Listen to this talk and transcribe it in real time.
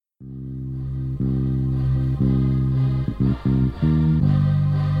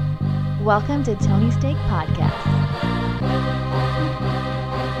Welcome to Tony Steak Podcast.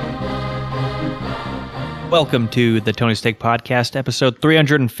 Welcome to the Tony Steak Podcast, episode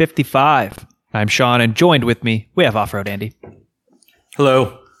 355. I'm Sean, and joined with me, we have Off-Road Andy.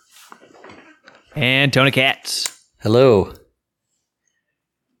 Hello. And Tony Katz. Hello.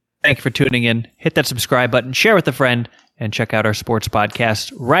 Thank you for tuning in. Hit that subscribe button, share with a friend, and check out our sports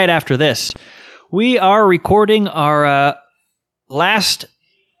podcast right after this. We are recording our last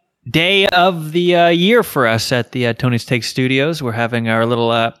day of the year for us at the Tony Steak Studios. We're having our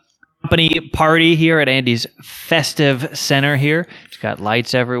little company party here at Andy's festive center here. It's got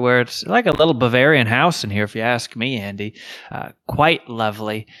lights everywhere. It's like a little Bavarian house in here, if you ask me, Andy. Quite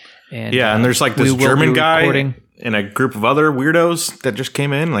lovely. And, and there's like this German guy and a group of other weirdos that just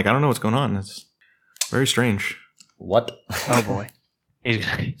came in. Like, I don't know what's going on. It's very strange. What? Oh, boy.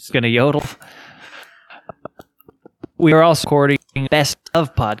 He's going to yodel. We are also recording Best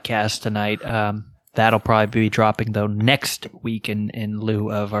of Podcast tonight. That'll probably be dropping, though, next week in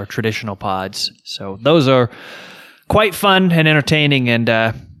lieu of our traditional pods. So those are quite fun and entertaining, and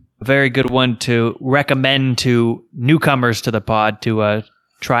a very good one to recommend to newcomers to the pod to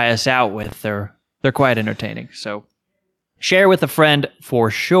try us out with. They're quite entertaining. So share with a friend for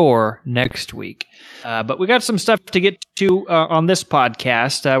sure next week. But we got some stuff to get to on this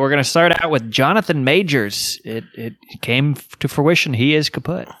podcast. We're going to start out with Jonathan Majors. It came to fruition. He is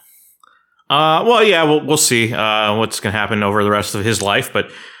kaput. We'll see what's going to happen over the rest of his life.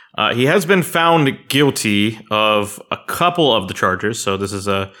 But he has been found guilty of a couple of the charges. So this is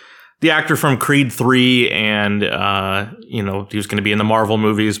the actor from Creed 3, and he was going to be in the Marvel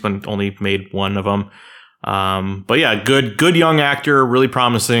movies, but only made one of them. Good young actor, really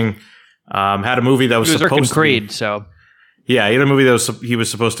promising. Had a movie that was supposed to Creed, so yeah, he had a movie that he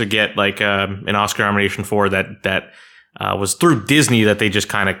was supposed to get like an Oscar nomination for that was through Disney that they just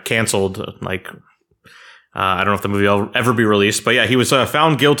kind of canceled. Like I don't know if the movie will ever be released, but yeah, he was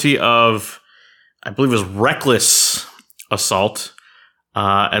found guilty of, I believe it was reckless assault,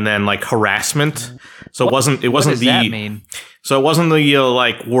 and then like harassment. So it wasn't what does that mean? So it wasn't the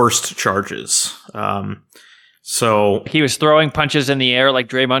like worst charges. So he was throwing punches in the air like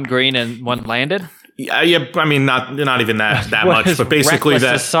Draymond Green, and one landed. Yeah. I mean, not even that much, but basically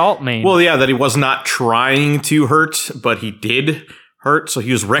that assault mean. Well, yeah, that he was not trying to hurt, but he did hurt. So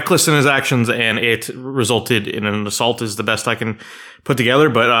he was reckless in his actions, and it resulted in an assault. Is the best I can put together.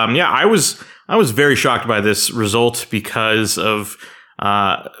 But I was very shocked by this result because of.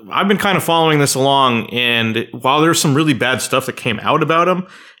 I've been kind of following this along, and while there's some really bad stuff that came out about him,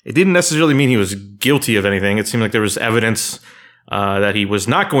 it didn't necessarily mean he was guilty of anything. It seemed like there was evidence that he was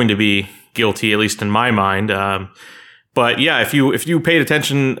not going to be guilty, at least in my mind. But yeah, if you paid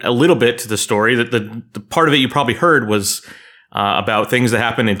attention a little bit to the story, the part of it you probably heard was about things that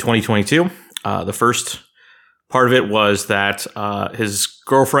happened in 2022. The first part of it was that his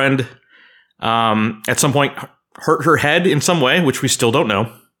girlfriend at some point hurt her head in some way, which we still don't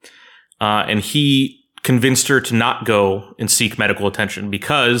know. And he convinced her to not go and seek medical attention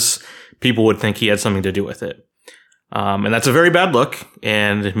because people would think he had something to do with it. And that's a very bad look.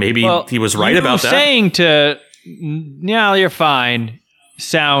 And maybe he was right about that. Saying you're fine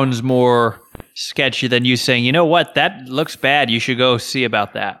sounds more sketchy than you saying, you know what, that looks bad. You should go see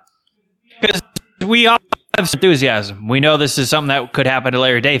about that. Because we all have enthusiasm. We know this is something that could happen to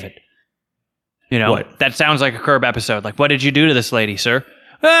Larry David. What? That sounds like a Curb episode. Like, what did you do to this lady, sir?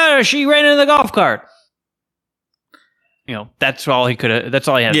 She ran into the golf cart. That's all he could have. That's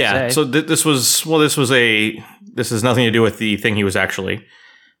all he had to say. Yeah. So this has nothing to do with the thing he was actually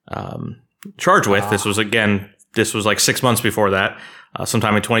charged with. This was like 6 months before that,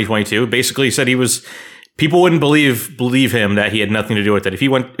 sometime in 2022. Basically, he said people wouldn't believe him that he had nothing to do with it.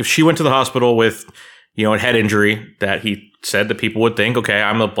 If she went to the hospital with a head injury, that he said that people would think, okay,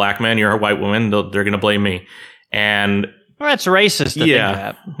 I'm a black man, you're a white woman, they're going to blame me. And that's racist to think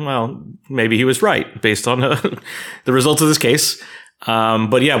that. Well, maybe he was right based on the results of this case.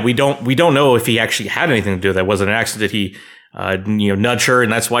 But yeah, we don't know if he actually had anything to do with that. Was it an accident? Did he nudge her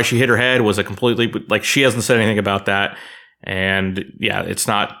and that's why she hit her head? Was it completely like she hasn't said anything about that? And yeah, it's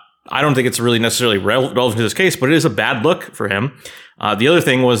not. I don't think it's really necessarily relevant to this case, but it is a bad look for him. The other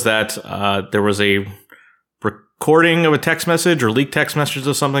thing was that there was a recording of a text message or leaked text messages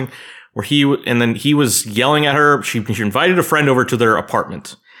or something where he was yelling at her. She invited a friend over to their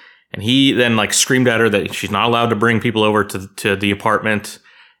apartment, and he then like screamed at her that she's not allowed to bring people over to the apartment,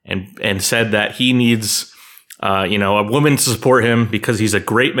 and said that he needs a woman to support him because he's a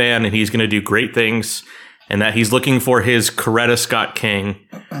great man and he's going to do great things, and that he's looking for his Coretta Scott King,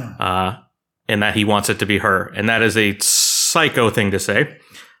 and that he wants it to be her. And that is a psycho thing to say.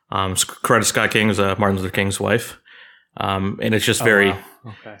 Coretta Scott King is Martin Luther King's wife. And it's just very,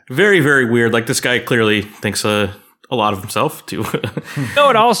 Okay. very, very weird. Like, this guy clearly thinks a lot of himself, too. No,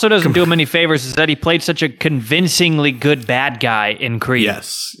 it also doesn't do him any favors is that he played such a convincingly good bad guy in Creed.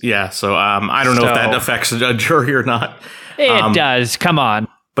 Yes. Yeah. So I don't know if that affects a jury or not. It does. Come on.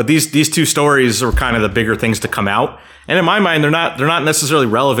 But these two stories are kind of the bigger things to come out. And in my mind, they're not necessarily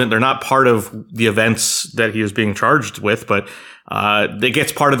relevant. They're not part of the events that he was being charged with, but it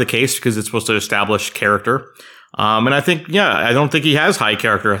gets part of the case because it's supposed to establish character. And I think, I don't think he has high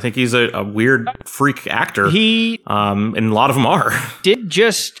character. I think he's a weird freak actor. And a lot of them are. Did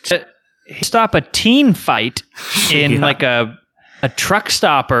just stop a teen fight in like a truck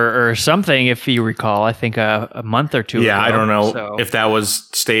stop or something, if you recall. I think a month or two ago. I don't know if that was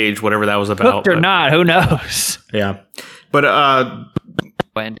staged, whatever that was about. Hooked or not, who knows? Yeah. But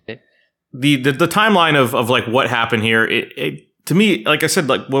the timeline of like what happened here, it to me, like I said,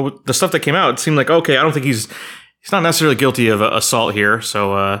 like the stuff that came out, it seemed like, okay, I don't think he's not necessarily guilty of assault here.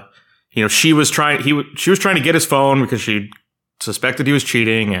 So, she was trying to get his phone because she suspected he was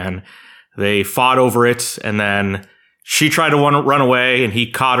cheating, and they fought over it. And then she tried to run away, and he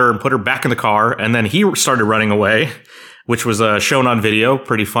caught her and put her back in the car. And then he started running away, which was shown on video.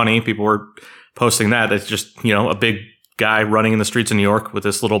 Pretty funny. People were posting that. It's just, a big guy running in the streets of New York with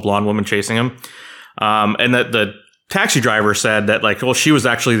this little blonde woman chasing him. And that the taxi driver said that, like, well, she was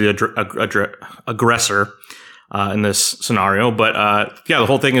actually the aggressor in this scenario. But the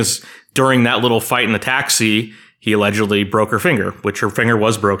whole thing is, during that little fight in the taxi, he allegedly broke her finger, which her finger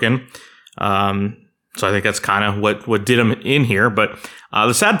was broken. So I think that's kind of what did him in here. But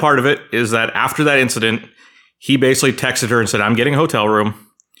the sad part of it is that after that incident, he basically texted her and said, "I'm getting a hotel room.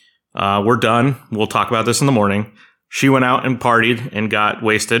 We're done. We'll talk about this in the morning." She went out and partied and got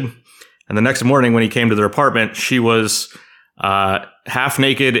wasted. And the next morning when he came to their apartment, she was half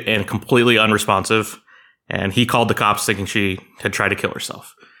naked and completely unresponsive. And he called the cops thinking she had tried to kill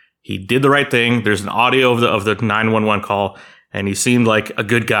herself. He did the right thing. There's an audio of the 911 call, and he seemed like a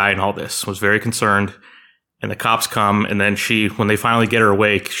good guy in all this, was very concerned. And the cops come, and then when they finally get her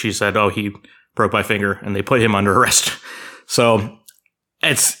awake, she said, "Oh, he broke my finger," and they put him under arrest. So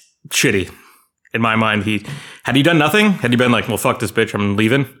it's shitty. In my mind, had he done nothing, had he been like, "Well, fuck this bitch, I'm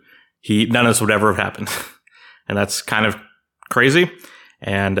leaving," none of this would ever have happened. And that's kind of crazy.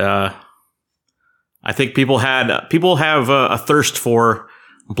 And I think people have a thirst for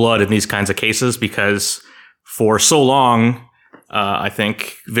blood in these kinds of cases because for so long, I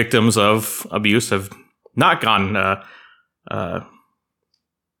think victims of abuse have not gone,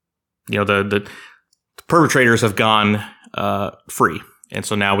 the perpetrators have gone free. And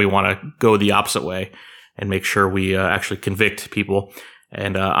so now we want to go the opposite way and make sure we actually convict people.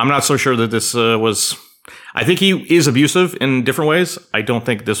 And I'm not so sure that this was... I think he is abusive in different ways. I don't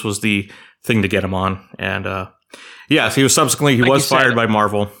think this was the thing to get him on. And yes, he was subsequently... He was fired by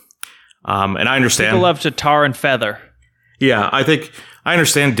Marvel. And I understand. People love to tar and feather. Yeah, I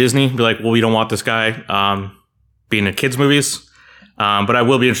understand Disney be like, well, we don't want this guy being in kids' movies. But I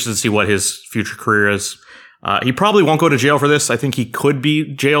will be interested to see what his future career is. He probably won't go to jail for this. I think he could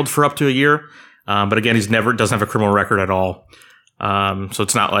be jailed for up to a year. But again, doesn't have a criminal record at all. So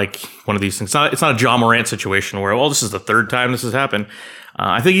it's not like one of these things. It's not a John Morant situation where, well, this is the third time this has happened.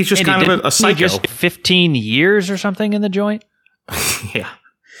 I think he's just kind of a psycho. Just 15 years or something in the joint? Yeah.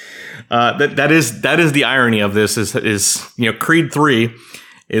 That is the irony of this is Creed 3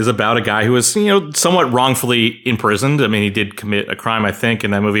 is about a guy who was, somewhat wrongfully imprisoned. I mean, he did commit a crime, I think,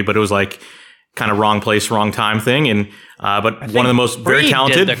 in that movie, but it was like kind of wrong place, wrong time thing. And but one of the most very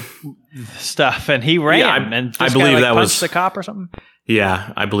talented did the stuff, and he ran. And I believe that was the cop or something.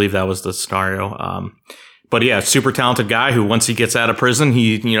 Yeah, I believe that was the scenario. But yeah, super talented guy who once he gets out of prison,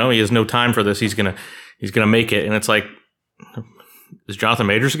 he has no time for this. He's gonna make it, and it's like, is Jonathan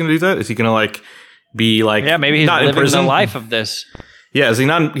Majors going to do that? Is he going to like be like, maybe he's not living in prison? The life of this. Yeah, is he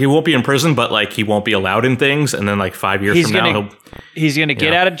not? He won't be in prison, but like he won't be allowed in things, and then like 5 years from now, he's going to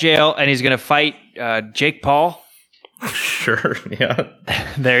get out of jail, and he's going to fight Jake Paul. Sure, yeah.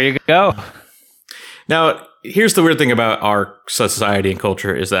 There you go. Now, here's the weird thing about our society and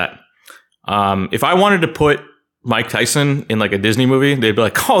culture is that if I wanted to put Mike Tyson in like a Disney movie, they'd be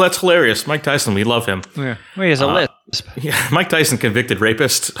like, "Oh, that's hilarious, Mike Tyson, we love him." Yeah, well, he has a lisp. Yeah, Mike Tyson, convicted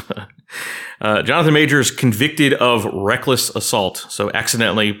rapist. Jonathan Majors, convicted of reckless assault, so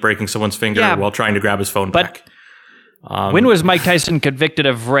accidentally breaking someone's finger while trying to grab his phone back. When was Mike Tyson convicted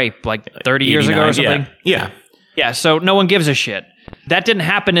of rape? Like 30 years ago or something? Yeah. Yeah, so no one gives a shit. That didn't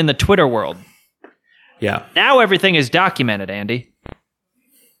happen in the Twitter world. Yeah. Now everything is documented, Andy.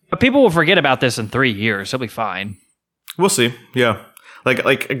 But people will forget about this in 3 years. He'll be fine. We'll see. Yeah.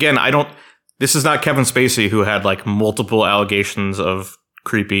 Like again, I don't. This is not Kevin Spacey, who had like multiple allegations of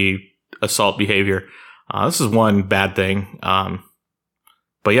creepy assault behavior. This is one bad thing.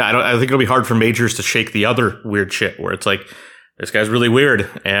 But yeah, I think it'll be hard for Majors to shake the other weird shit where it's like, this guy's really weird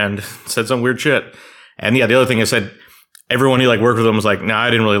and said some weird shit. And yeah, the other thing is that everyone he like worked with him was like,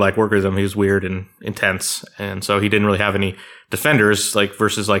 I didn't really like working with him. He was weird and intense. And so he didn't really have any defenders, like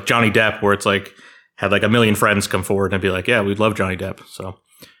versus like Johnny Depp, where it's like, had like a million friends come forward and be like, yeah, we'd love Johnny Depp. So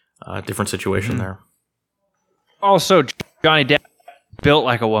different situation there. Also, Johnny Depp built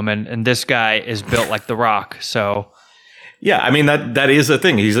like a woman, and this guy is built like The Rock. So yeah, I mean that is a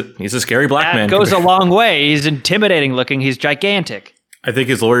thing. He's a scary black man. That goes a long way. He's intimidating looking. He's gigantic. I think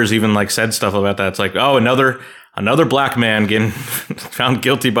his lawyers even like said stuff about that. It's like, oh, another black man getting found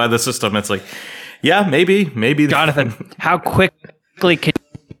guilty by the system. It's like, yeah, maybe. Jonathan, how quickly can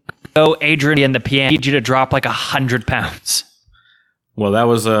you go Adrian in the piano? I need you to drop like 100 pounds. Well, that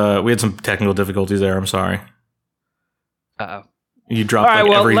was we had some technical difficulties there. I'm sorry. Uh-oh. You dropped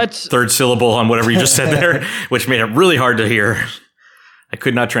every third syllable on whatever you just said there, which made it really hard to hear. I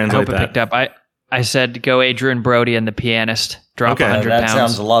could not translate that. I hope it picked up. I said, go Adrian Brody and the pianist. Drop 100 pounds. That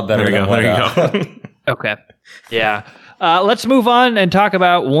sounds a lot better than there you go. Okay. Yeah. Let's move on and talk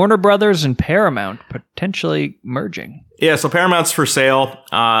about Warner Brothers and Paramount potentially merging. Yeah, so Paramount's for sale.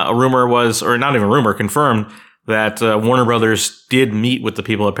 A rumor was, or not even a rumor, confirmed that Warner Brothers did meet with the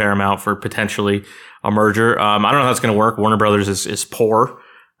people at Paramount for potentially a merger. I don't know how that's going to work. Warner Brothers is poor.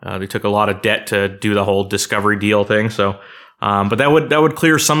 They took a lot of debt to do the whole Discovery deal thing. So, but that would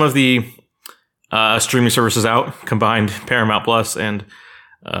clear some of the streaming services out, combined Paramount Plus and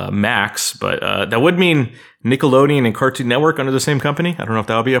Max. But that would mean Nickelodeon and Cartoon Network under the same company. I don't know if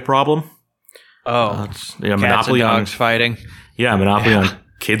that would be a problem. Monopoly on dogs fighting. Yeah, monopoly on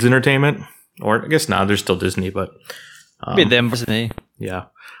kids entertainment. Or I guess not. There's still Disney, but be them Disney. Yeah.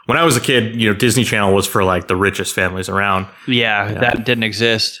 When I was a kid, Disney Channel was for like the richest families around. Yeah, that didn't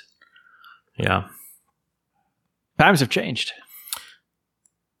exist. Yeah. Times have changed.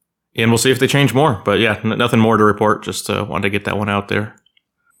 And we'll see if they change more. But yeah, nothing more to report. Just wanted to get that one out there.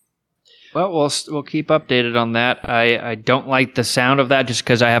 Well, we'll keep updated on that. I don't like the sound of that just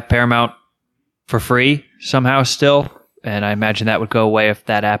because I have Paramount for free somehow still. And I imagine that would go away if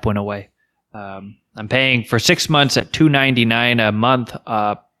that app went away. I'm paying for 6 months at $2.99 a month.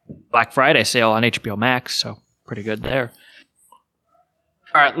 Black Friday sale on HBO Max, so pretty good there.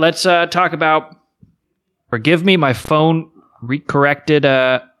 All right, let's talk about. Forgive me, my phone recorrected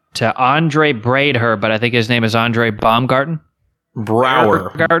to Andre Braidher, but I think his name is Andre Baumgarten. Brower.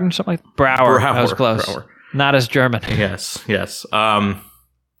 Garden, something like that. Brower. That was close. Brower. Not as German. Yes. Yeah,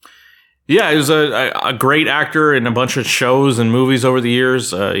 he was a great actor in a bunch of shows and movies over the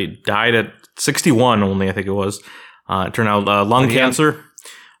years. He died at 61 only, I think it was. It turned out lung cancer.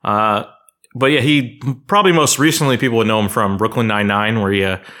 But yeah, he probably most recently people would know him from Brooklyn Nine-Nine, where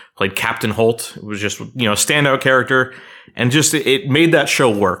he played Captain Holt. It was just a standout character, and just it made that show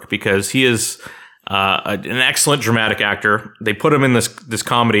work because he is an excellent dramatic actor. They put him in this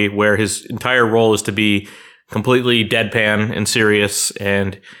comedy where his entire role is to be completely deadpan and serious,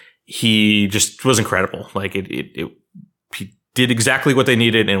 and he just was incredible. Like he did exactly what they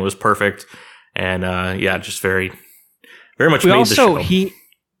needed, and it was perfect. And just very, very much made the show.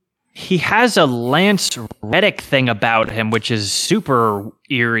 He has a Lance Reddick thing about him, which is super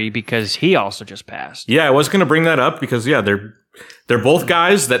eerie because he also just passed. Yeah, I was going to bring that up because they're both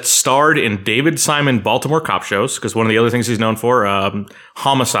guys that starred in David Simon Baltimore cop shows. Because one of the other things he's known for,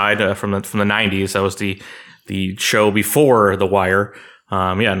 Homicide from the 90s. That was the show before The Wire.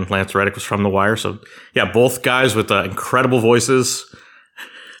 And Lance Reddick was from The Wire. So yeah, both guys with incredible voices.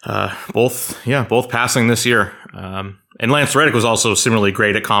 Both passing this year. And Lance Reddick was also similarly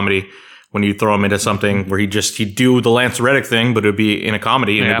great at comedy when you throw him into something where he'd do the Lance Reddick thing, but it would be in a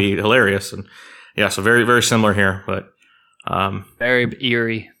comedy and it'd be hilarious. And yeah, so very, very similar here, but, very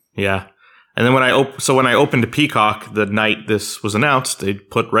eerie. Yeah. And then when I opened Peacock the night this was announced, they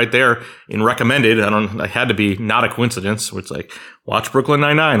put right there in recommended. I had to be not a coincidence. Where it's like, watch Brooklyn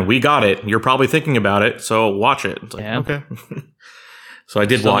Nine-Nine. We got it. You're probably thinking about it, so watch it. It's like, okay. So I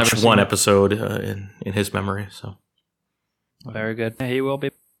did watch one episode in his memory. So very good. He will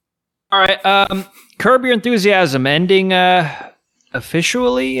be. All right. Curb Your Enthusiasm ending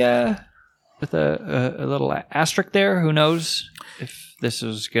officially with a little asterisk there. Who knows if this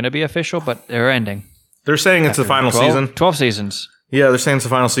is going to be official, but they're ending. They're saying it's the final season. 12 seasons. Yeah, they're saying it's the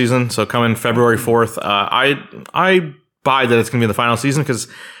final season. So coming February 4th. I buy that it's going to be the final season because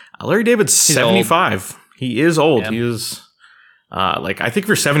Larry David's 75. He is old. Yeah. He is... I think if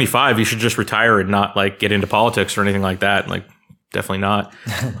you're 75, you should just retire and not get into politics or anything like that. definitely not.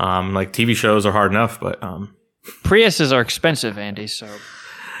 Like TV shows are hard enough, but Priuses are expensive, Andy. So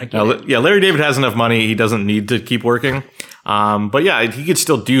Larry David has enough money; he doesn't need to keep working. But yeah, he could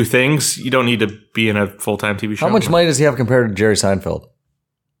still do things. You don't need to be in a full-time TV show. How much money does he have compared to Jerry Seinfeld?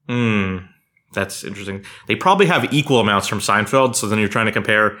 That's interesting. They probably have equal amounts from Seinfeld, so then you're trying to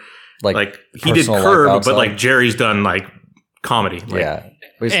compare. Like he did Curb, but like Jerry's done like comedy. Like, yeah,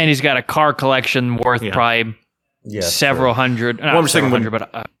 and he's got a car collection worth probably several hundred. Well, I'm saying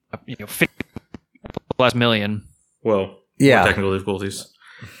but 50 plus million. Well, yeah, technical difficulties.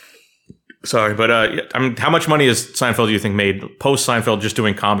 Sorry, but I mean, how much money has Seinfeld, do you think, made post Seinfeld just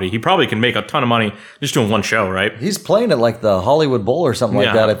doing comedy? He probably can make a ton of money just doing one show, right? He's playing at like the Hollywood Bowl or something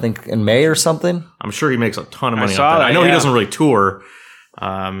like that, I think, in May or something. I'm sure he makes a ton of money off that. I know he doesn't really tour,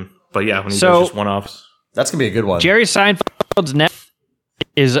 but yeah, when he does just one-offs. That's going to be a good one. Jerry Seinfeld's net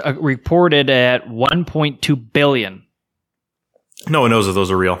is reported at $1.2 billion. No one knows if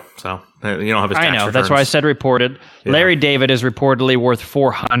those are real, so you don't have his tax returns. That's why I said reported. Yeah. Larry David is reportedly worth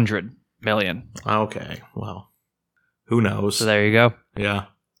 $400 million. Okay, well, who knows? So there you go. Yeah.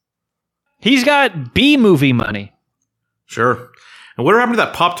 He's got B-movie money. Sure. And what happened to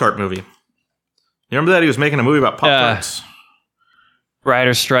that Pop-Tart movie? You remember that he was making a movie about Pop-Tarts?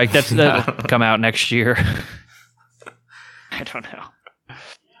 Writer's strike. That'll come out next year. I don't know.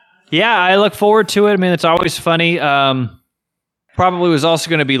 Yeah, I look forward to it. I mean, it's always funny. Probably was also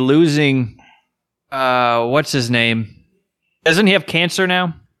going to be losing. What's his name? Doesn't he have cancer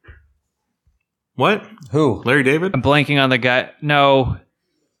now? What? Who? Larry David? I'm blanking on the guy. No,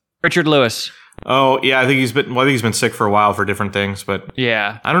 Richard Lewis. Oh yeah, I think he's been sick for a while for different things, but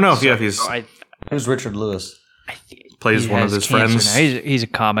yeah, I don't know if he's. Who's Richard Lewis? Plays one of his friends. He's a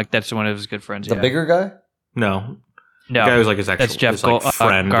comic. That's one of his good friends. The bigger guy? No. The guy who's like his actual. That's Jeff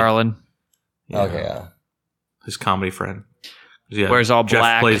friend. Garland. Yeah. Okay, yeah. His comedy friend. Yeah, wears all Jeff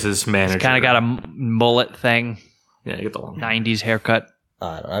black. Plays his manager. He's kind of got a mullet thing. Yeah, you get the long 90s haircut.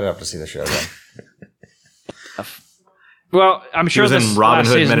 I'd have to see the show then. Well, I'm sure he was this in Robin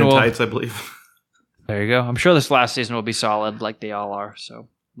Hood Men in will, Tights, I believe. There you go. I'm sure this last season will be solid, like they all are. So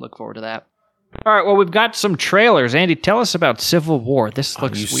look forward to that. All right. Well, we've got some trailers. Andy, tell us about Civil War. This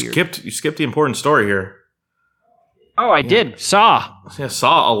looks weird. You skipped the important story here. Oh, I did. Saw. Yeah,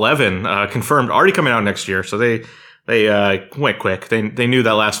 Saw 11 confirmed, already coming out next year. So they went quick. They knew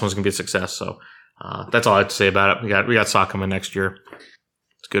that last one was going to be a success. So that's all I have to say about it. We got Saw coming next year.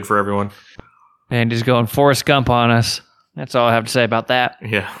 It's good for everyone. Andy's going Forrest Gump on us. That's all I have to say about that.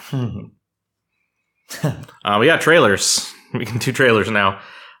 Yeah. We got trailers. We can do trailers now.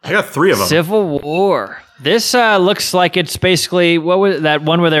 I got 3 of them. Civil War. This looks like it's basically, what was that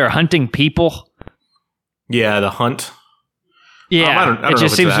one where they were hunting people? Yeah, The Hunt. Yeah, I don't it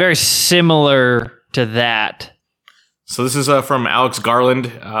just seems very similar to that. So this is from Alex Garland.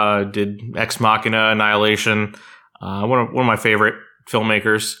 Did Ex Machina, Annihilation. One of my favorite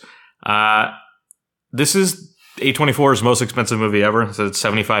filmmakers. This is A24's most expensive movie ever. It's a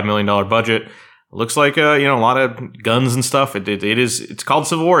 $75 million budget. It looks like a lot of guns and stuff. It's called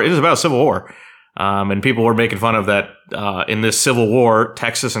Civil War. It is about Civil War. And people were making fun of that in this Civil War,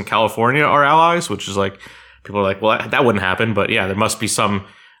 Texas and California are allies, which is like, people are like, well, that wouldn't happen. But yeah, there must be some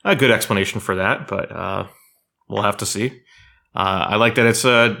good explanation for that. But we'll have to see. I like that it's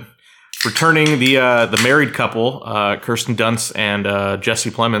returning the married couple, Kirsten Dunst and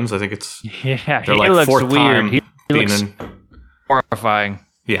Jesse Plemons. I think it's they're like looks fourth weird. He looks horrifying.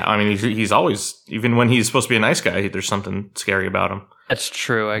 Yeah, I mean he's always, even when he's supposed to be a nice guy, there's something scary about him. That's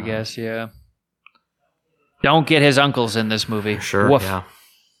true, I guess. Yeah. Don't get his uncles in this movie. Sure. Woof. Yeah.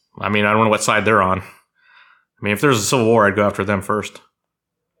 I mean, I don't know what side they're on. I mean, if there's a Civil War, I'd go after them first.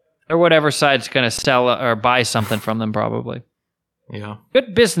 Or whatever side's going to sell or buy something from them, probably. Yeah.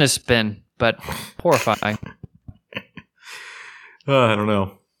 Good business spin, but horrifying. I don't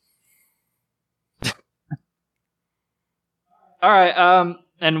know. All right.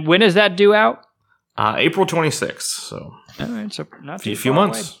 And when is that due out? April 26th. So. All right. So not too a few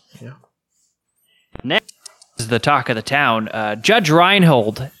months. Away. Yeah. Next is the talk of the town. Judge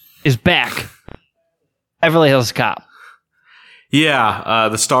Reinhold is back. Beverly Hills Cop. Yeah,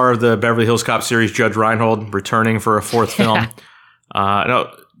 the star of the Beverly Hills Cop series, Judge Reinhold, returning for a 4th film.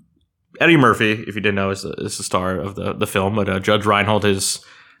 No, Eddie Murphy, if you didn't know, is the star of the film, but Judge Reinhold is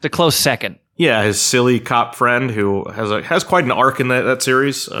the close second. Yeah, his silly cop friend who has quite an arc in that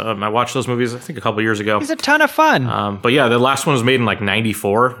series. I watched those movies, I think, a couple years ago. He's a ton of fun. But yeah, the last one was made in like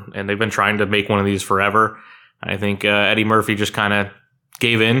 94, and they've been trying to make one of these forever. I think Eddie Murphy just kind of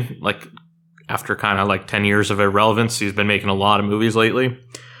gave in, like, after kind of like 10 years of irrelevance. He's been making a lot of movies lately.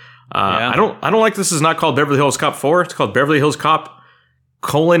 I don't like this is not called Beverly Hills Cop 4. It's called Beverly Hills Cop :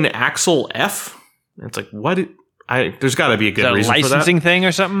 Axel F. It's like, what? There's got to be a good reason for that. Licensing thing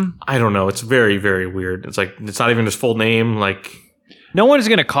or something? I don't know. It's very, very weird. It's like, it's not even his full name. Like, no one is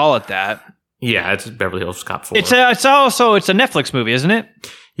going to call it that. Yeah, it's Beverly Hills Cop 4. It's a Netflix movie, isn't it?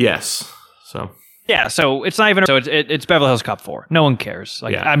 Yes. So. Yeah, so it's not even. So it's Beverly Hills Cop 4. No one cares.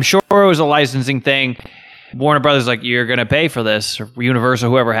 Like, Yeah. I'm sure it was a licensing thing. Warner Brothers like, you're going to pay for this, or Universal,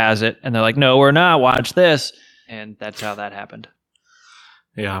 whoever has it, and they're like, no, we're not. Watch this, and that's how that happened.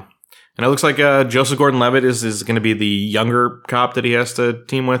 Yeah. And it looks like Joseph Gordon-Levitt is going to be the younger cop that he has to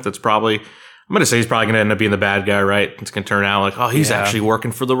team with. It's probably, I'm going to say he's probably going to end up being the bad guy, right? It's going to turn out like, oh, he's actually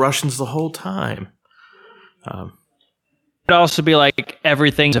working for the Russians the whole time. It'd also be like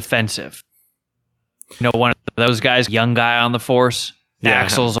everything's offensive. You know, one of those guys, young guy on the force. Yeah.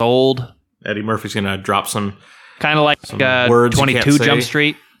 Axel's old. Eddie Murphy's going to drop some Kind of like words you 22 can't Jump say.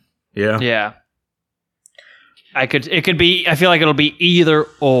 Street. Yeah. Yeah. I feel like it'll be either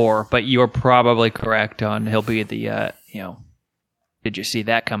or, but you're probably correct on he'll be the, did you see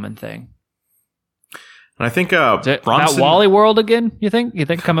that coming thing? And I think Is it about Bronson. Wally World again, you think? You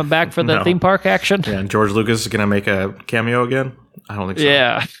think coming back for the No. theme park action? Yeah, and George Lucas is going to make a cameo again? I don't think so.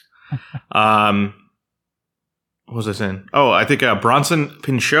 Yeah. What was I saying? Oh, I think Bronson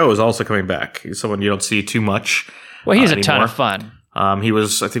Pinchot is also coming back. He's someone you don't see too much. Well, he's a ton anymore. of fun. He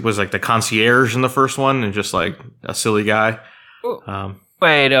was like the concierge in the first one and just like a silly guy.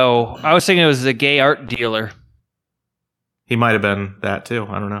 Wait, I was thinking it was the gay art dealer. He might have been that too.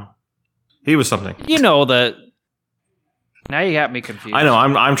 I don't know. He was something. You know now you got me confused. I know.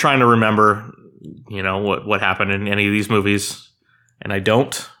 I'm trying to remember, what happened in any of these movies, and I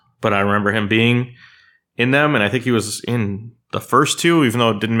don't. But I remember him being in them, and I think he was in the first two, even though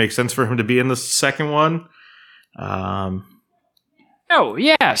it didn't make sense for him to be in the second one. Oh,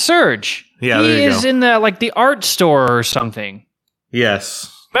 yeah, Serge. Yeah, he there you is go. in the art store or something.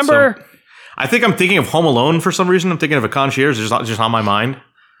 Yes. Remember? So, I think I'm thinking of Home Alone for some reason. I'm thinking of a concierge. It's just on my mind.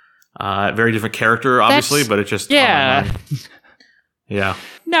 Very different character, obviously, but it's just on my mind. Yeah.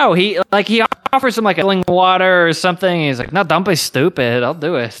 No, he offers him like a filling water or something. He's like, no, don't be stupid. I'll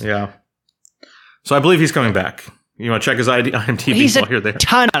do it. Yeah. So I believe he's coming back. You want to check his IMDb He's while a you're there?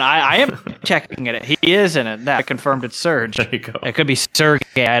 ton. I am checking it. He is in it. That confirmed it's Serge. There you go. It could be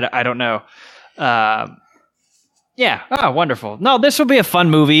Sergey. I don't know. Yeah. Oh, wonderful. No, this will be a fun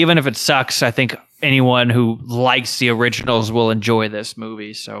movie, even if it sucks. I think anyone who likes the originals will enjoy this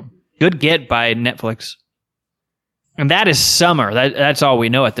movie. So good get by Netflix. And that is summer. That's all we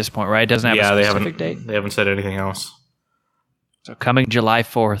know at this point, right? It doesn't have a specific date. They haven't said anything else. So coming July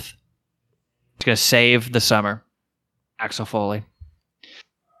 4th. It's going to save the summer. Axel Foley.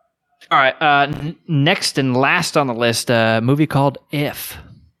 All right. Next and last on the list, a movie called If.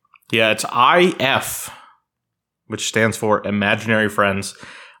 Yeah, it's IF, which stands for Imaginary Friends.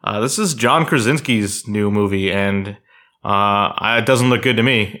 This is John Krasinski's new movie, and it doesn't look good to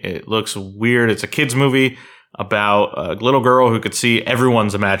me. It looks weird. It's a kid's movie about a little girl who could see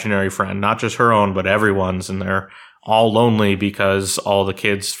everyone's imaginary friend, not just her own, but everyone's, and they're all lonely because all the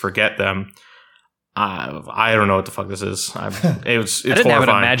kids forget them. I don't know what the fuck this is. It's I didn't horrifying. have an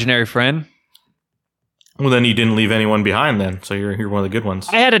imaginary friend. Well, then you didn't leave anyone behind then, so you're one of the good ones.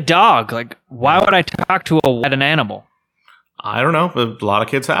 I had a dog. Like, why would I talk to an animal? I don't know, but a lot of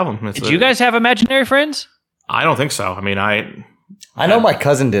kids have them. Did you guys have imaginary friends? I don't think so. I mean, I know my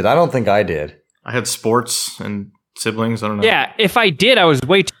cousin did. I don't think I did. I had sports and siblings. I don't know. Yeah, if I did, I was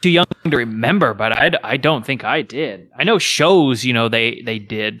way too young to remember, but I don't think I did. I know shows, they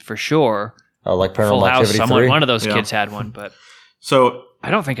did for sure. Oh, like Full Paranormal House, Activity 3? one of those Yeah. kids had one, but So, I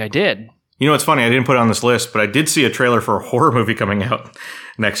don't think I did. you know what's funny? I didn't put it on this list, but I did see a trailer for a horror movie coming out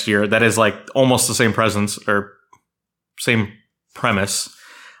next year that is like almost the same presence or same premise.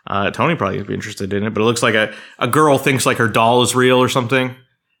 Tony probably would be interested in it, but it looks like a girl thinks like her doll is real or something,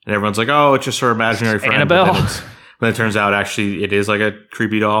 and everyone's like, "Oh, it's just her imaginary friend." Annabelle. But then it turns out actually it is like a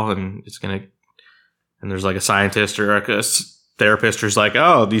creepy doll, and and there's like a scientist or like a therapist who's like,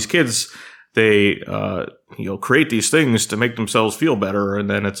 "Oh, these kids, they create these things to make themselves feel better," and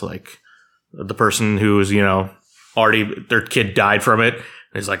then it's like the person who's already their kid died from it.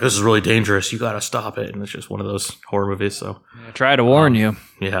 It's like, this is really dangerous. You got to stop it. And it's just one of those horror movies. So I try to warn you.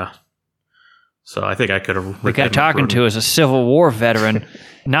 yeah. So I think I could have. The guy talking to is a Civil War veteran,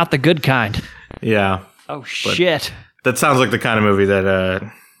 not the good kind. Yeah, Oh, shit. that sounds like the kind of movie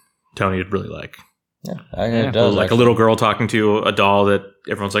that Tony would really like. Yeah, it does. Like a little girl talking to a doll that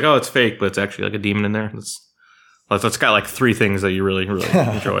everyone's like, oh, it's fake, but it's actually like a demon in there. That's got like three things that you really, really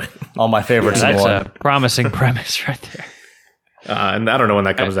enjoy. All my favorites in That's one. a promising premise right there. And I don't know when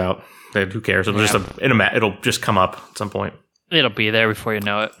that comes out. Who cares? It'll just come up at some point. It'll be there before you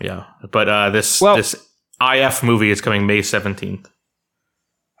know it. Yeah, but this IF movie is coming May 17th.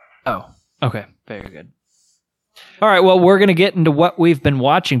 Oh, okay. Very good. All right, well, we're going to get into what we've been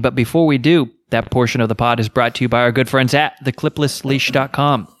watching, but before we do, that portion of the pod is brought to you by our good friends at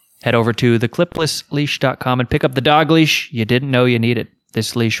thecliplessleash.com. Head over to thecliplessleash.com and pick up the dog leash you didn't know you needed.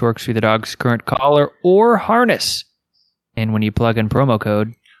 This leash works with the dog's current collar or harness. And when you plug in promo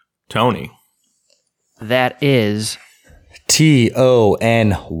code Tony, that is TONY.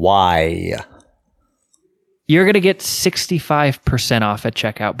 You're going to get 65% off at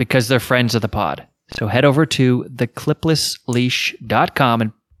checkout because they're friends of the pod. So head over to thecliplessleash.com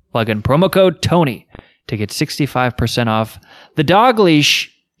and plug in promo code Tony to get 65% off the dog leash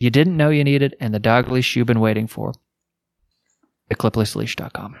you didn't know you needed and the dog leash you've been waiting for.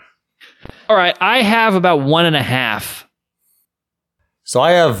 Thecliplessleash.com. All right, I have about 1.5. So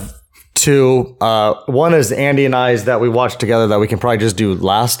I have 2. One is Andy and I's that we watched together that we can probably just do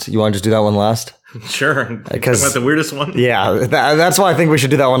last. You want to just do that one last? Sure. Because the weirdest one. Yeah, that's why I think we should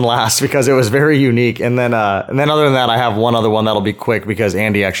do that one last because it was very unique. And then other than that, I have one other one that'll be quick because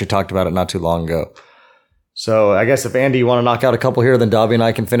Andy actually talked about it not too long ago. So I guess if Andy, you want to knock out a couple here, then Dobby and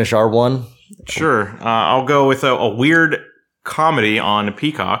I can finish our one. Sure. I'll go with a weird comedy on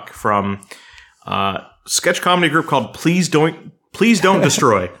Peacock from a sketch comedy group called Please Don't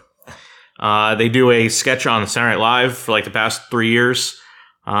Destroy. They do a sketch on Saturday Night Live for like the past 3 years.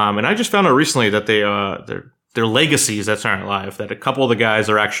 And I just found out recently that their legacies at Saturday Night Live, that a couple of the guys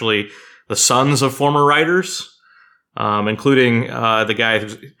are actually the sons of former writers, including the guy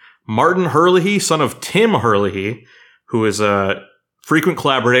who's Martin Herlihy, son of Tim Herlihy, who is a frequent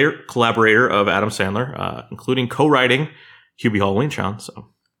collaborator of Adam Sandler, including co-writing Hubie Halloween Town.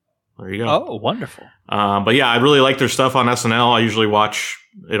 So there you go. Oh, wonderful. But yeah, I really like their stuff on SNL. I usually watch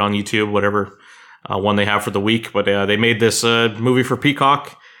it on YouTube, whatever one they have for the week. But they made this movie for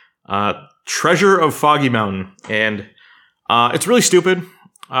Peacock, Treasure of Foggy Mountain. And it's really stupid.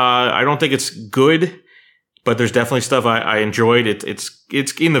 I don't think it's good, but there's definitely stuff I enjoyed. It's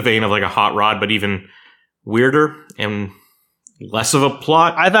in the vein of like a Hot Rod, but even weirder and less of a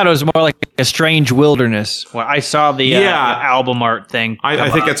plot. I thought it was more like a Strange Wilderness. Well, I saw the album art thing. I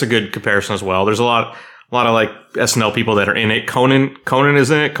think that's a good comparison as well. There's a lot of like SNL people that are in it. Conan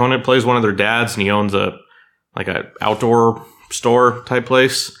is in it. Conan plays one of their dads, and he owns a outdoor store type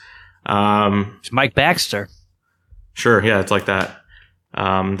place. It's Mike Baxter. Sure, yeah, it's like that.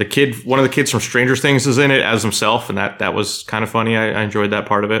 One of the kids from Stranger Things is in it as himself, and that was kind of funny. I enjoyed that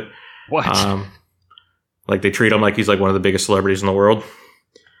part of it. What? Like they treat him like he's like one of the biggest celebrities in the world.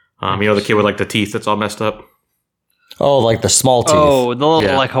 The kid with like the teeth that's all messed up. Oh, like the small teeth. Oh, the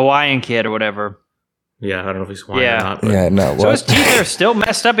little like Hawaiian kid or whatever. Yeah, I don't know if he's Hawaiian or not. But. Yeah, no. So his teeth are still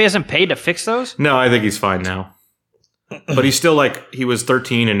messed up? He hasn't paid to fix those? No, I think he's fine now. But he's still like, he was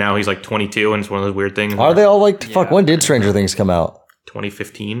 13 and now he's like 22 and it's one of those weird things. Are they all like, fuck, when did Stranger Things come out?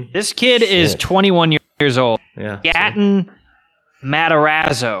 2015. This kid is 21 years old. Yeah. Gatton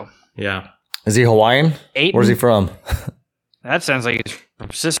Matarazzo. Yeah. Is he Hawaiian? Where's he from? That sounds like he's from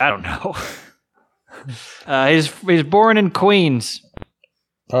I don't know. He's born in Queens.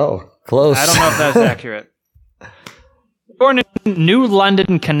 Oh, close. I don't know if that's accurate. Born in New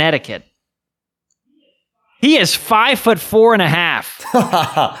London, Connecticut. He is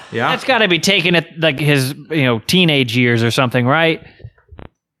 5'4.5". Yeah. That's got to be taken at like his teenage years or something, right?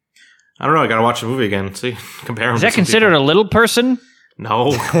 I don't know. I got to watch the movie again. See, compare him. Is that considered a little person?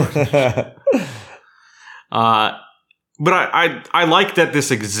 No. But I like that this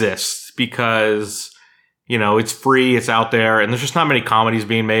exists because, it's free, it's out there, and there's just not many comedies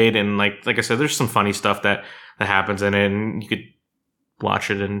being made. And like I said, there's some funny stuff that happens in it, and you could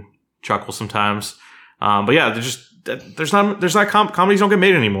watch it and chuckle sometimes. But yeah, there's not comedies don't get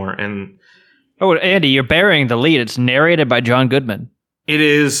made anymore. And Andy, you're burying the lead. It's narrated by John Goodman. It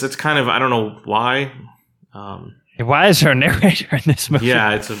is. It's kind of, I don't know why. Why is there a narrator in this movie? Yeah,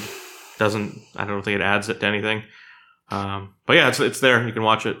 I don't think it adds it to anything. But yeah, it's there. You can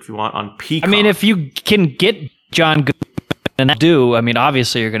watch it if you want on Peacock. I mean, if you can get John Goodman,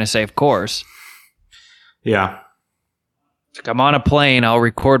 obviously you're going to say, of course. Yeah. I'm on a plane. I'll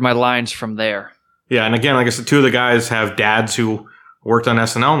record my lines from there. Yeah, and again, like I said, two of the guys have dads who worked on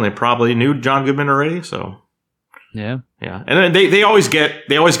SNL, and they probably knew John Goodman already. So yeah, and then they always get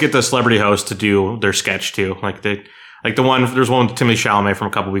the celebrity host to do their sketch too. There's one with Timothée Chalamet from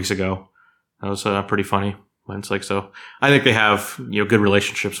a couple weeks ago. That was pretty funny. It's like, so I think they have good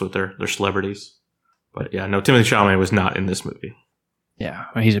relationships with their celebrities. But yeah, no, Timothée Chalamet was not in this movie. Yeah,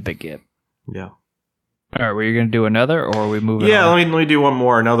 he's a big kid. Yeah. All right, were you going to do another, or are we moving Yeah, on? let me do one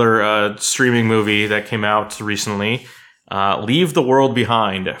more. Another streaming movie that came out recently. Leave the World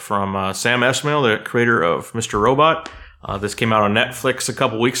Behind from Sam Esmail, the creator of Mr. Robot. This came out on Netflix a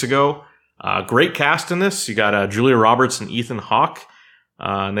couple weeks ago. Great cast in this. You got Julia Roberts and Ethan Hawke.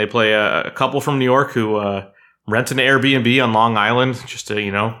 And they play a couple from New York who rent an Airbnb on Long Island just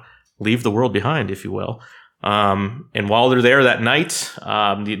to, leave the world behind, if you will. And while they're there that night,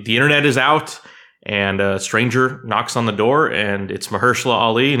 the internet is out. And a stranger knocks on the door, and it's Mahershala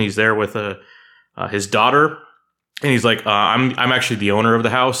Ali, and he's there with his daughter. And he's like, "I'm actually the owner of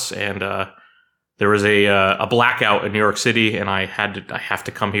the house, and there was a blackout in New York City, and I have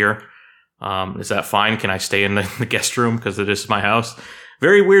to come here. Is that fine? Can I stay in the guest room because it is my house?"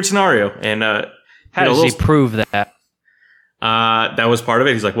 Very weird scenario. And How does he prove that? that was part of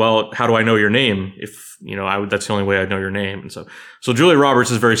it. He's like, "Well, how do I know your name? If that's the only way I know your name." And so Julia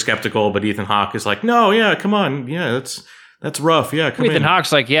Roberts is very skeptical, but Ethan Hawke is like, "No, yeah, come on, yeah, that's rough, yeah, come in." Ethan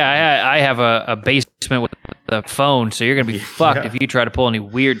Hawke's like, "Yeah, I have a basement with the phone, so you're gonna be fucked if you try to pull any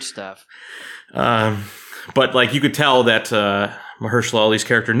weird stuff." But like you could tell that Mahershala Ali's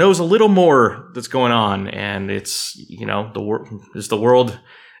character knows a little more that's going on, and it's is the world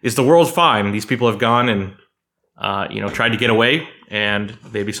fine? These people have gone and tried to get away, and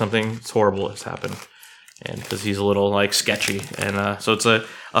maybe something horrible has happened, and because he's a little like sketchy, and so it's a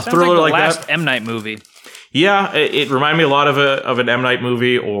thriller like the last that. M. Night movie. Yeah, it reminded me a lot of an M. Night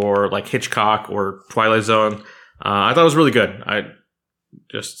movie, or like Hitchcock or Twilight Zone. I thought it was really good.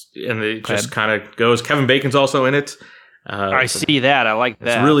 Just kind of goes. Kevin Bacon's also in it. I see that. I like that.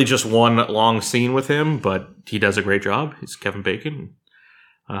 It's really just one long scene with him, but he does a great job. He's Kevin Bacon.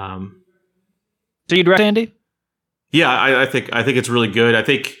 So you'd recommend Andy? Yeah, I think it's really good. I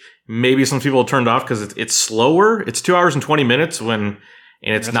think maybe some people turned off because it's slower. It's 2 hours and 20 minutes and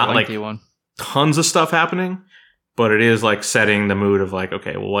it's That's not a like lengthy one. tons of stuff happening, but it is like setting the mood of like,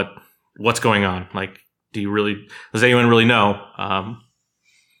 okay, well, what's going on? Like, does anyone really know?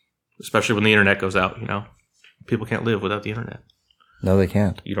 Especially when the internet goes out, people can't live without the internet. No, they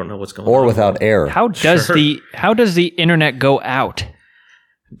can't. You don't know what's going on. Or without air. How does the internet go out?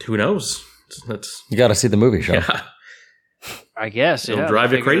 Who knows? You got to see the movie, Sean. Yeah. I guess It'll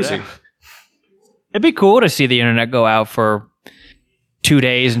drive you crazy. It'd be cool to see the internet go out for 2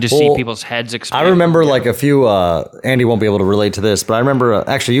 days and just see people's heads explode. I remember like a few, Andy won't be able to relate to this, but I remember,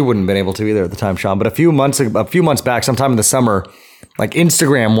 actually you wouldn't have been able to either at the time, Sean, but a few months back, sometime in the summer, like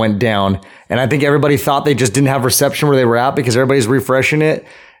Instagram went down, and I think everybody thought they just didn't have reception where they were at because everybody's refreshing it.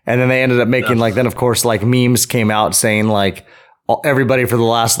 And then they ended up making then of course like memes came out saying like everybody for the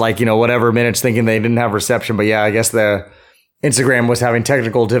last whatever minutes thinking they didn't have reception. But yeah, I guess the Instagram was having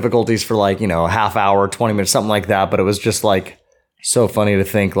technical difficulties for like, a half hour, 20 minutes, something like that. But it was just like so funny to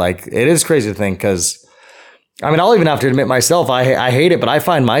think, like it is crazy to think because I'll even have to admit myself, I hate it, but I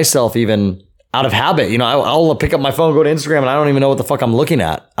find myself even out of habit, I'll pick up my phone, go to Instagram, and I don't even know what the fuck I'm looking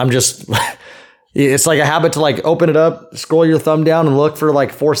at. I'm just, it's like a habit to like open it up, scroll your thumb down and look for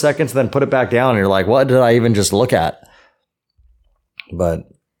like 4 seconds, then put it back down. And you're like, what did I even just look at? But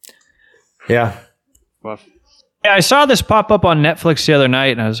yeah. Yeah, I saw this pop up on Netflix the other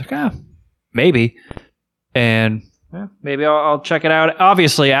night, and I was like, maybe. And maybe I'll check it out.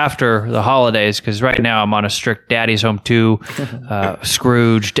 Obviously after the holidays, because right now I'm on a strict Daddy's Home 2,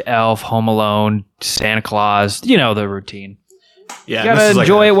 Scrooged, Elf, Home Alone, Santa Claus, the routine. Yeah, you gotta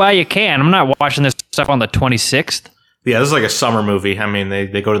enjoy it while you can. I'm not watching this stuff on the 26th. Yeah, this is like a summer movie.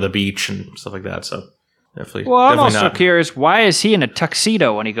 They go to the beach and stuff like that, so definitely. Well, I'm also not. curious, why is he in a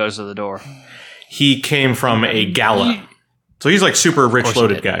tuxedo when he goes to the door? He came from a gala. So he's like super rich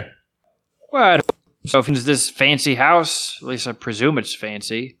loaded guy. What? So if it's this fancy house, at least I presume it's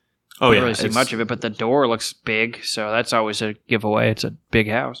fancy. Oh, I yeah. don't really see much of it, but the door looks big, so that's always a giveaway. It's a big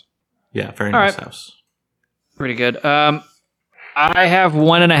house. Yeah, very nice house. Pretty good. I have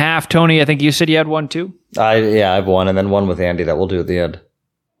 1.5. Tony, I think you said you had one too? I have one, and then one with Andy that we'll do at the end.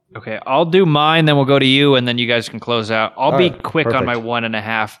 Okay, I'll do mine, then we'll go to you, and then you guys can close out. I'll be quick on my perfect.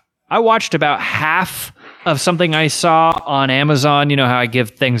 1.5. I watched about half of something I saw on Amazon. You know how I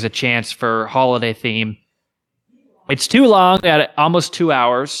give things a chance for holiday theme. It's too long, at almost 2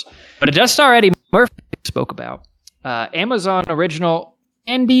 hours, but it does star Eddie Murphy, spoke about. Amazon original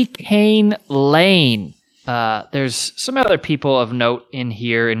Andy Kane Lane. There's some other people of note in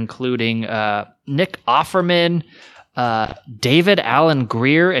here, including Nick Offerman, David Allen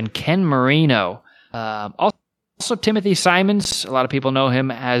Greer, and Ken Marino. Also Timothy Simons. A lot of people know him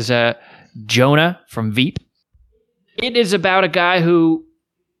as Jonah from Veep. It is about a guy who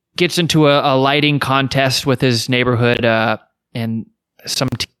gets into a lighting contest with his neighborhood and some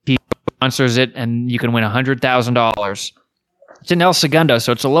TV sponsors it, and you can win $100,000. It's in El Segundo,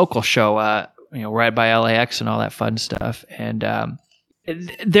 so it's a local show, right by LAX and all that fun stuff. And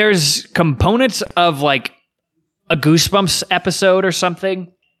there's components of like a Goosebumps episode or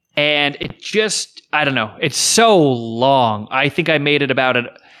something, and it just, I don't know, it's so long. I think I made it about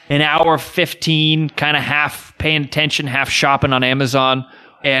an hour 15, kind of half paying attention, half shopping on Amazon,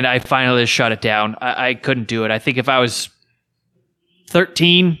 and I finally just shut it down. I couldn't do it. I think if I was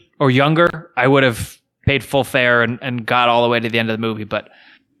 13 or younger, I would have paid full fare and got all the way to the end of the movie, but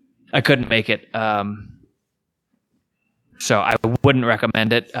I couldn't make it. So I wouldn't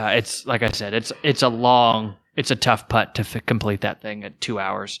recommend it. It's like I said, it's a tough putt to complete that thing at 2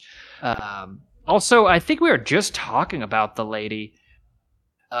 hours. Also, I think we were just talking about the lady,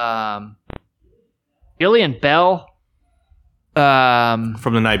 Gillian Bell. From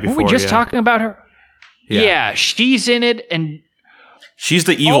the night before. Were we just talking about her? Yeah, she's in it, and she's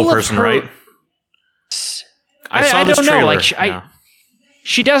the evil person, right? I saw this trailer.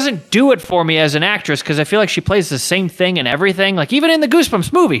 She doesn't do it for me as an actress because I feel like she plays the same thing in everything. Like even in the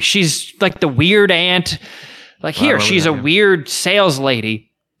Goosebumps movie, she's like the weird aunt. Like here, she's a weird sales lady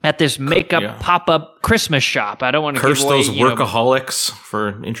at this makeup pop-up Christmas shop. I don't want to curse those workaholics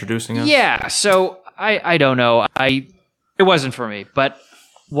for introducing us. Yeah, so I don't know. It wasn't for me. But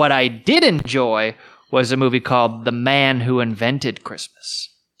what I did enjoy was a movie called The Man Who Invented Christmas.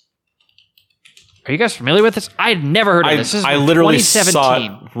 Are you guys familiar with this? I'd never heard of this. This is I literally saw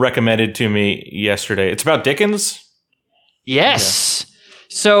it recommended to me yesterday. It's about Dickens? Yes. Okay.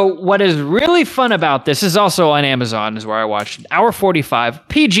 So what is really fun about this is also on Amazon, is where I watched it. Hour 45,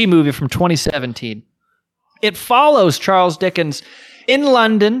 PG movie from 2017. It follows Charles Dickens in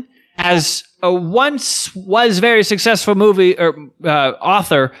London as a once was very successful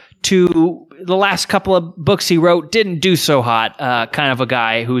author to the last couple of books he wrote didn't do so hot. Kind of a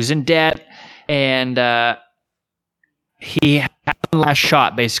guy who's in debt. And he had the last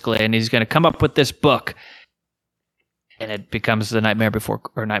shot, basically, and he's going to come up with this book. And it becomes the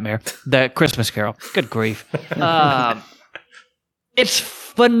the Christmas Carol. Good grief. It's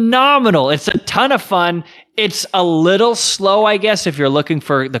phenomenal. It's a ton of fun. It's a little slow, I guess, if you're looking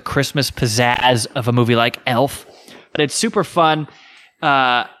for the Christmas pizzazz of a movie like Elf. But it's super fun.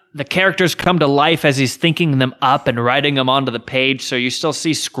 The characters come to life as he's thinking them up and writing them onto the page. So you still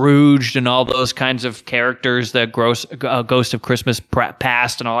see Scrooged and all those kinds of characters, the Ghost of Christmas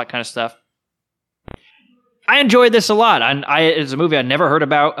Past and all that kind of stuff. I enjoyed this a lot. It's a movie I'd never heard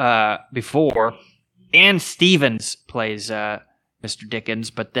about before. Ann Stevens plays Mr.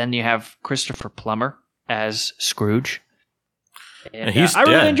 Dickens, but then you have Christopher Plummer as Scrooge. And he's I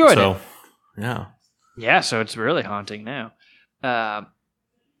really enjoyed it. Yeah. Yeah, so it's really haunting now.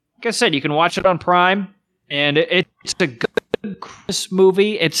 Like I said, you can watch it on Prime, and it's a good Christmas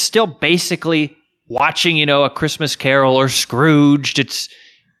movie. It's still basically watching, a Christmas Carol or Scrooged. It's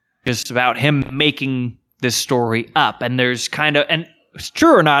just about him making this story up, and there's kind of, and it's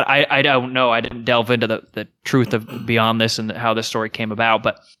true or not, I don't know. I didn't delve into the truth of beyond this and how this story came about,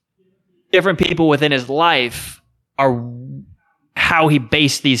 but different people within his life are how he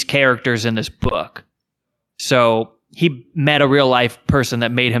based these characters in this book. So he met a real life person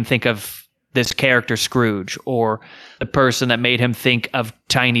that made him think of this character Scrooge, or the person that made him think of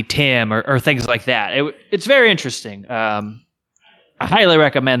Tiny Tim, or things like that. It's very interesting. I highly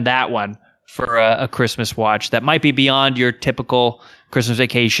recommend that one for a Christmas watch. That might be beyond your typical Christmas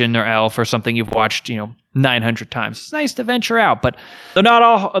Vacation or Elf or something you've watched 900 times. It's nice to venture out, but they're not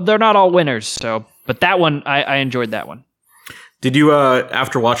all winners. So, but that one I enjoyed that one. Did you,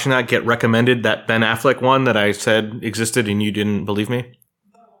 after watching that, get recommended that Ben Affleck one that I said existed and you didn't believe me?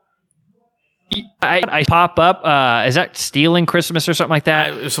 I pop up. Is that Stealing Christmas or something like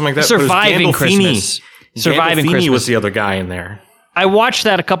that? Something like that. Surviving Christmas. Surviving Christmas was the other guy in there. I watched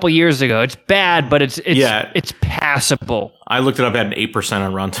that a couple years ago. It's bad, but it's passable. I looked it up at an 8%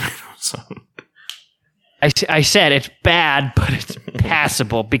 on Rotten Tomatoes. So. I said it's bad, but it's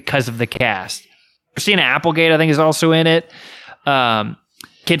passable because of the cast. Christina Applegate, I think, is also in it.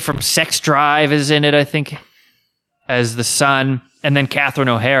 Kid from Sex Drive is in it, I think, as the son, and then Catherine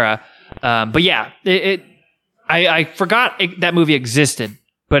O'Hara. But yeah, I forgot that movie existed.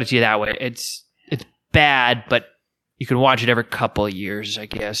 Put it to you that way. It's bad, but you can watch it every couple of years, I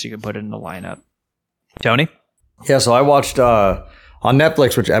guess. You can put it in the lineup. Tony? Yeah, so I watched on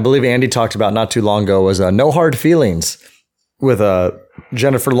Netflix, which I believe Andy talked about not too long ago, was No Hard Feelings with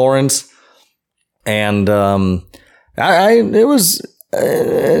Jennifer Lawrence. And it was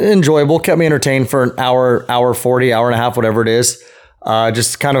enjoyable, kept me entertained for an hour 40, hour and a half, whatever it is.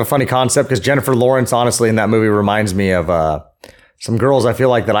 Just kind of a funny concept because Jennifer Lawrence, honestly, in that movie reminds me of girls I feel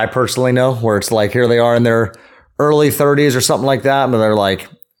like that I personally know, where it's like here they are in their early 30s or something like that, but they're like,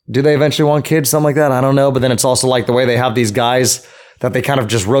 do they eventually want kids? Something like that. I don't know. But then it's also like the way they have these guys that they kind of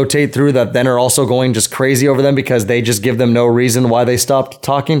just rotate through that then are also going just crazy over them because they just give them no reason why they stopped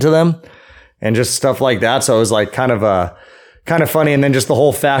talking to them and just stuff like that. So it was like kind of funny. And then just the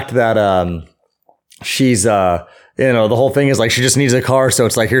whole fact that she's the whole thing is like she just needs a car. So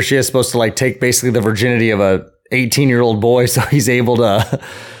it's like here she is supposed to like take basically the virginity of a 18-year-old boy. So he's able to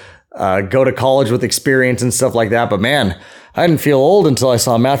go to college with experience and stuff like that. But man, I didn't feel old until I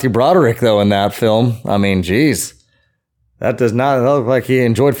saw Matthew Broderick, though, in that film. I mean, geez. That does not look like he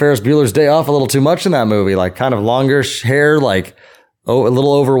enjoyed Ferris Bueller's Day Off a little too much in that movie. Like, kind of longer hair, like, a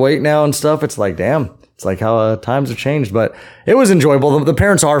little overweight now and stuff. It's like, damn. It's like how times have changed. But it was enjoyable. The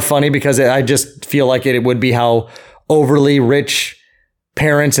parents are funny because I just feel like it would be how overly rich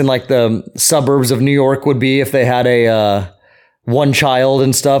parents in, like, the suburbs of New York would be if they had a one child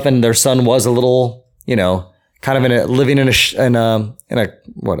and stuff and their son was a little, kind of living in a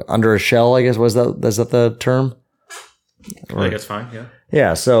under a shell, I guess. Is that the term? I think it's fine. Yeah.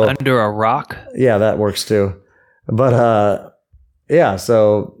 Yeah. So under a rock. Yeah, that works too. But yeah.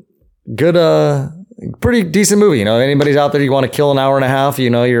 So good. Pretty decent movie. Anybody's out there, you want to kill an hour and a half.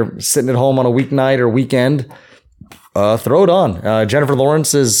 You're sitting at home on a weeknight or weekend. Throw it on. Jennifer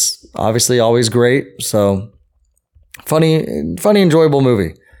Lawrence is obviously always great. So funny, enjoyable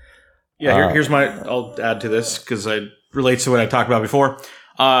movie. Yeah, here's I'll add to this because it relates to what I talked about before.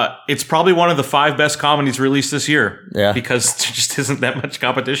 It's probably one of the 5 best comedies released this year. Yeah. Because there just isn't that much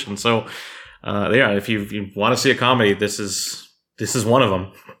competition. So, if you want to see a comedy, this is one of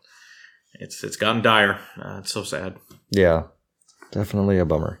them. It's gotten dire. It's so sad. Yeah, definitely a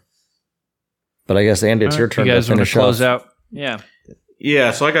bummer. But I guess, Andy, it's your turn to finish close out. Yeah.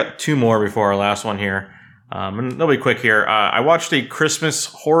 Yeah, so I got 2 more before our last one here. And they'll be quick here. I watched a Christmas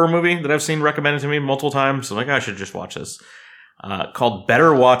horror movie that I've seen recommended to me multiple times. I'm like, I should just watch this. Called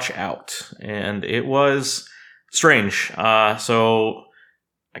Better Watch Out. And it was strange. So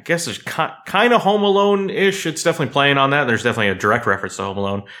I guess there's kind of Home Alone-ish. It's definitely playing on that. There's definitely a direct reference to Home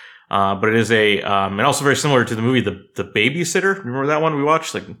Alone. But it is and also very similar to the movie The Babysitter. Remember that one we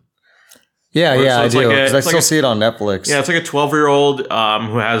watched? Yeah, I do. Because I still see it on Netflix. Yeah, it's like a 12-year-old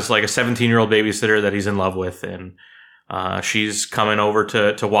who has like a 17-year-old babysitter that he's in love with, and she's coming over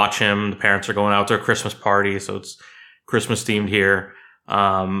to watch him. The parents are going out to a Christmas party, so it's Christmas themed here.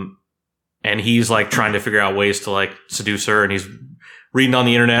 And he's like trying to figure out ways to like seduce her, and he's reading on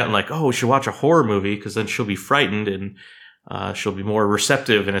the internet and like, oh, we should watch a horror movie because then she'll be frightened and she'll be more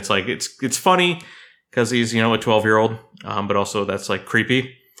receptive. And it's like it's funny because he's a 12-year-old, but also that's like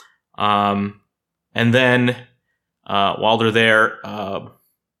creepy. And then, while they're there,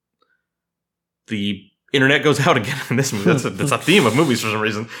 the internet goes out again in this movie. That's a theme of movies for some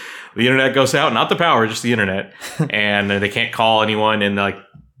reason. The internet goes out, not the power, just the internet. And they can't call anyone, and like,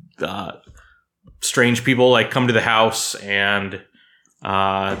 strange people like come to the house and,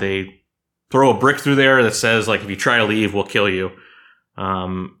 they throw a brick through there that says like, if you try to leave, we'll kill you.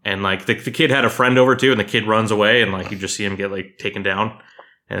 And like the kid had a friend over too, and the kid runs away, and like, you just see him get like taken down.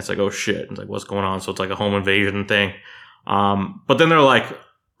 And it's like, oh shit. It's like, what's going on? So it's like a home invasion thing. But then there are like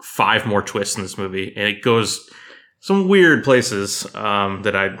 5 more twists in this movie. And it goes some weird places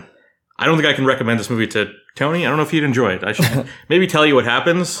that I don't think I can recommend this movie to Tony. I don't know if he'd enjoy it. I should maybe tell you what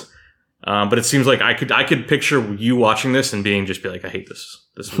happens. But it seems like I could picture you watching this and be like, I hate this.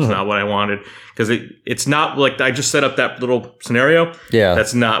 This was not what I wanted. Because it's not like I just set up that little scenario. Yeah.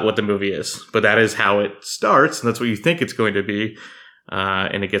 That's not what the movie is. But that is how it starts. And that's what you think it's going to be.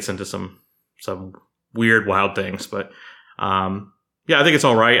 And it gets into some weird, wild things. But yeah, I think it's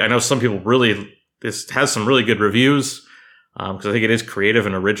all right. I know some people this has some really good reviews because I think it is creative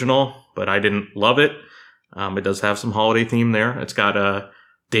and original, but I didn't love it. It does have some holiday theme there. It's got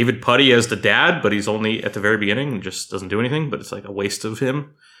David Puddy as the dad, but he's only at the very beginning and just doesn't do anything, but it's like a waste of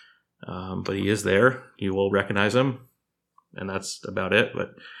him. But he is there. You will recognize him, and that's about it.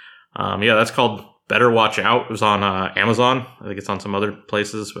 But yeah, that's called Better Watch Out. It was on Amazon. I think it's on some other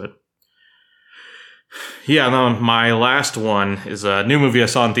places, but yeah. No, my last one is a new movie I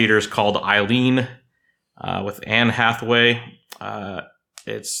saw in theaters called Eileen with Anne Hathaway.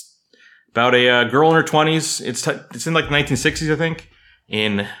 It's about a girl in her 20s. It's in like the 1960s, I think,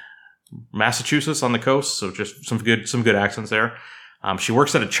 in Massachusetts on the coast. So just some good accents there. She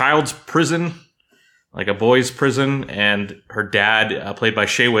works at a child's prison, like a boys' prison, and her dad, played by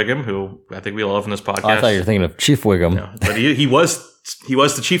Shea Wiggum, who I think we love in this podcast. Oh, I thought you were thinking of Chief Wiggum. No, but he was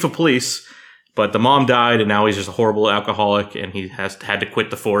the chief of police, but the mom died, and now he's just a horrible alcoholic, and he had to quit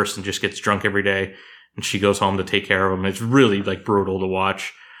the force and just gets drunk every day and she goes home to take care of him. It's really like brutal to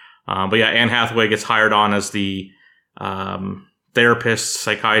watch. But yeah, Anne Hathaway gets hired on as the therapist,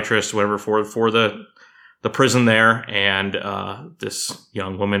 psychiatrist, whatever for the prison there, and this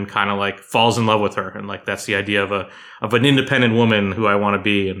young woman kind of like falls in love with her, and like that's the idea of an independent woman who I want to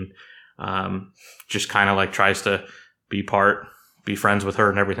be, and just kind of like tries to be friends with her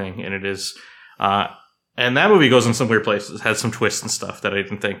and everything, and it is. And that movie goes in some weird places. It has some twists and stuff that I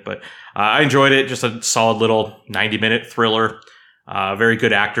didn't think, but I enjoyed it. Just a solid little 90-minute thriller. Very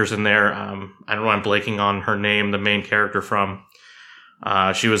good actors in there. I don't know. I'm blanking on her name. The main character from.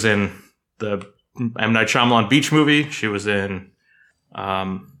 She was in the M. Night Shyamalan Beach movie. She was in.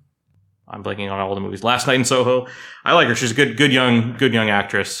 I'm blanking on all the movies. Last Night in Soho. I like her. She's a good young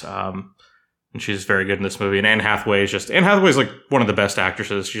actress. And she's very good in this movie. And Anne Hathaway is like one of the best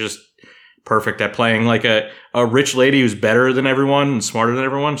actresses. She's just perfect at playing like a rich lady who's better than everyone and smarter than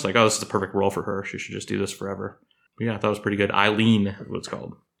everyone. She's like, oh, this is the perfect role for her. She should just do this forever. But yeah, I thought it was pretty good. Eileen is what it's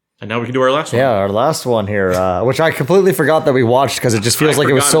called. And now we can do our last one. Yeah, our last one here, which I completely forgot that we watched because it just feels like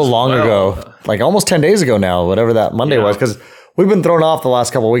it was so long ago. Like almost 10 days ago now, whatever that Monday was. Because we've been thrown off the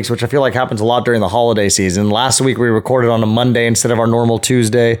last couple of weeks, which I feel like happens a lot during the holiday season. Last week we recorded on a Monday instead of our normal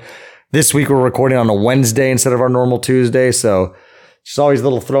Tuesday. This week we're recording on a Wednesday instead of our normal Tuesday. So it's always a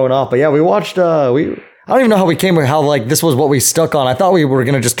little thrown off. But yeah, we watched, I don't even know how we came, how like this was what we stuck on. I thought we were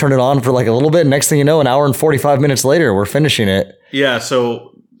going to just turn it on for like a little bit. Next thing you know, an hour and 45 minutes later, we're finishing it. Yeah. So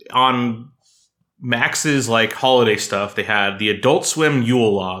on Max's like holiday stuff, they had the Adult Swim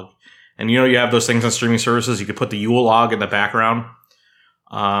Yule log. And you have those things on streaming services. You could put the Yule log in the background.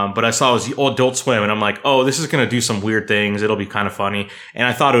 But I saw it was Adult Swim, and I'm like, oh, this is going to do some weird things. It'll be kind of funny. And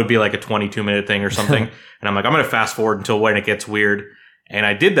I thought it would be like a 22-minute thing or something. And I'm like, I'm going to fast forward until when it gets weird. And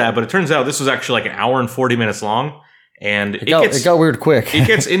I did that, but it turns out this was actually like an hour and 40 minutes long. And it got weird quick. It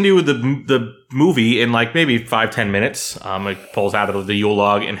gets into the movie in like maybe 5-10 minutes. It pulls out of the Yule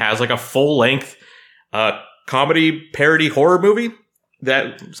log and has like a full-length comedy parody horror movie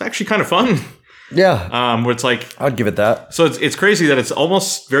that was actually kind of fun. Yeah. Where it's like, I'd give it that. So it's crazy that it's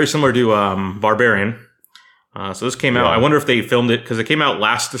almost very similar to Barbarian. So this came out. I wonder if they filmed it because it came out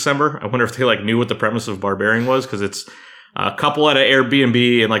last December. I wonder if they like knew what the premise of Barbarian was, because it's a couple at an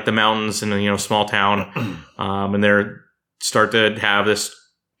Airbnb in like the mountains in a small town, and they start to have this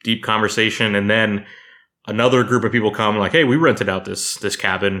deep conversation, and then another group of people come like, hey, we rented out this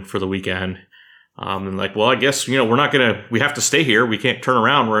cabin for the weekend. And like, well, I guess, we have to stay here. We can't turn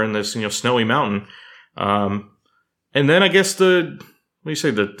around. We're in this, snowy mountain. And then I guess the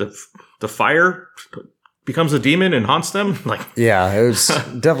fire becomes a demon and haunts them. Like, yeah, it was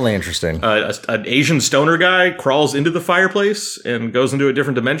definitely interesting. An Asian stoner guy crawls into the fireplace and goes into a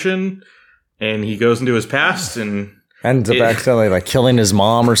different dimension, and he goes into his past and ends up accidentally like killing his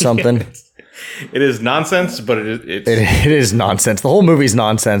mom or something. It is nonsense, but it is nonsense. The whole movie's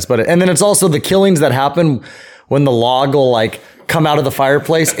nonsense, and then it's also the killings that happen when the log will like come out of the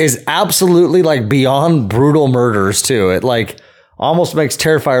fireplace is absolutely like beyond brutal murders too. It like almost makes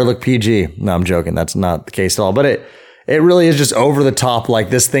Terrifier look PG. No, I'm joking. That's not the case at all. But it really is just over the top.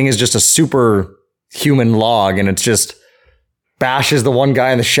 Like this thing is just a super human log, and it's just bashes the one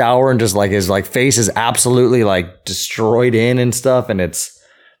guy in the shower and just like his like face is absolutely like destroyed in and stuff, and it's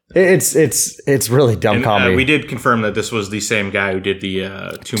really dumb comedy. We did confirm that this was the same guy who did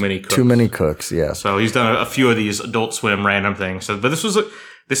the Too Many Cooks. Too Many Cooks, yeah. So he's done a few of these Adult Swim random things. So, but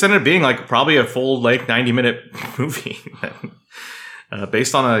this ended up being like probably a full like 90-minute movie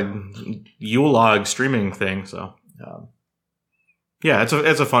based on a Yule log streaming thing. So yeah, it's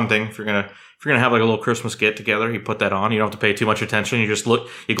a fun thing. If you're gonna have like a little Christmas get together, you put that on. You don't have to pay too much attention. You just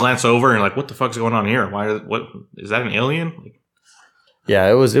you glance over and you're like, what the fuck's going on here? What is that, an alien?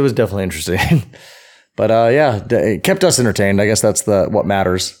 Yeah, it was definitely interesting. But yeah, it kept us entertained. I guess that's what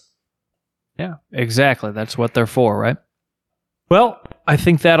matters. Yeah, exactly. That's what they're for, right? Well, I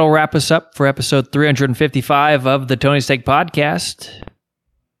think that'll wrap us up for episode 355 of the Tony Steak Podcast.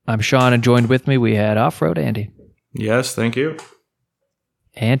 I'm Sean, and joined with me, we had Off-Road Andy. Yes, thank you.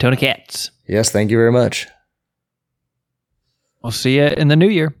 And Tony Katz. Yes, thank you very much. We'll see you in the new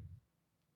year.